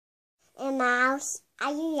house.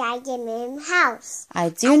 I do like them in the house. I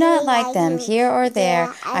do not like them here or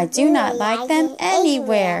there. I do not like them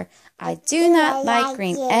anywhere. I do not like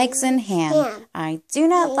green eggs and ham. I do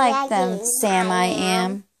not like them, Sam I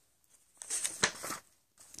am.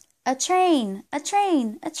 A train, a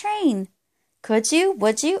train, a train. Could you,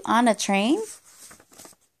 would you, on a train?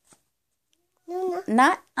 No.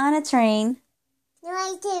 Not on a train. No,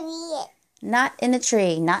 I can read it. Not in a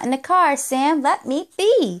tree, not in a car, Sam, let me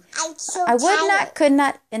be. I would not, could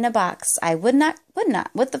not, in a box. I would not,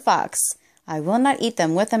 with the fox. I will not eat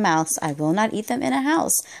them with a mouse. I will not eat them in a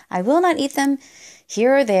house. I will not eat them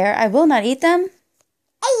here or there. I will not eat them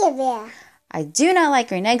anywhere. I do not like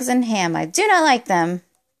green eggs and ham. I do not like them,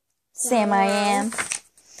 Sam I am.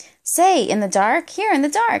 Say, in the dark, here in the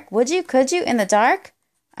dark. Would you, could you, in the dark?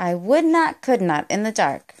 I would not, could not, in the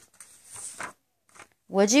dark.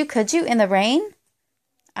 Would you, could you, in the rain?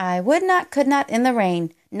 I would not, could not, in the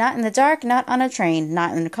rain. Not in the dark, not on a train.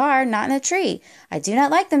 Not in a car, not in a tree. I do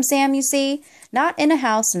not like them, Sam, you see. Not in a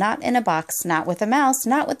house, not in a box. Not with a mouse,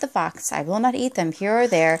 not with the fox. I will not eat them here or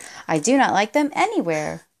there. I do not like them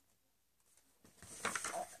anywhere.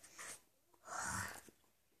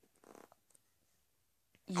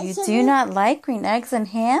 You do not like green eggs and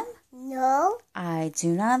ham? No. I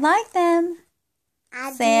do not like them,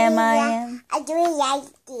 Sam I am. I do like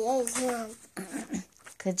the eggs and ham.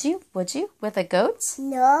 Could you, would you, with a goat?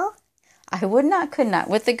 No. I would not, could not,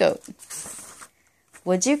 with the goat.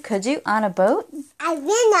 Would you, could you, on a boat? I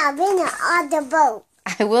will not, on the boat.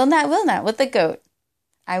 I will not, with the goat.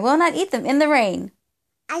 I will not eat them in the rain.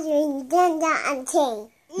 I will not on train.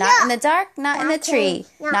 Not in the dark, not in a tree,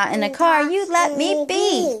 not in a car, you let me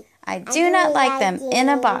be. I do not like them in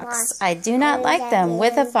a box. I do not like them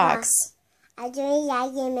with a fox. I do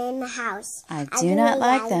like them in the house. I do not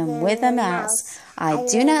like them with a mouse. I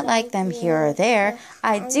do not like them here or there.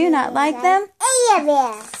 I do not like them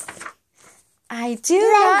anywhere. I do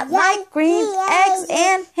not like green eggs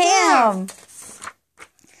and ham.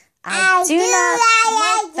 I do not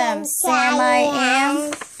like them, Sam I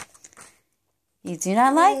am. You do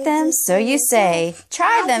not like them, so you say.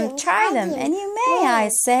 Try them, and you may, I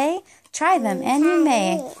say. Try them, and you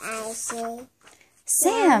may.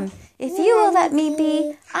 Sam, if you will let me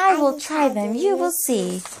be, I will try them, you will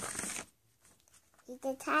see.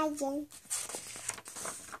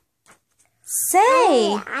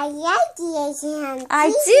 Say! I like the eggs and ham. I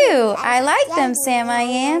do. I like them, Sam I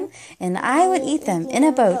am. And I would eat them in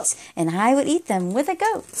a boat, and I would eat them with a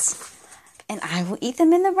goat. And I will eat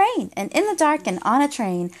them in the rain, and in the dark, and on a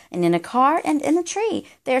train, and in a car, and in a tree.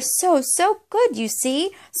 They're so, so good, you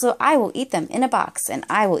see. So I will eat them in a box, and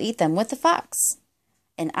I will eat them with the fox.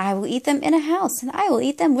 And I will eat them in a house, and I will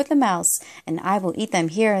eat them with a mouse. And I will eat them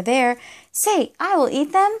here or there. Say, I will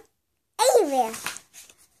eat them anywhere.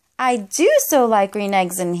 I do so like green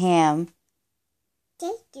eggs and ham.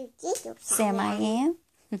 Thank you, Sam I am.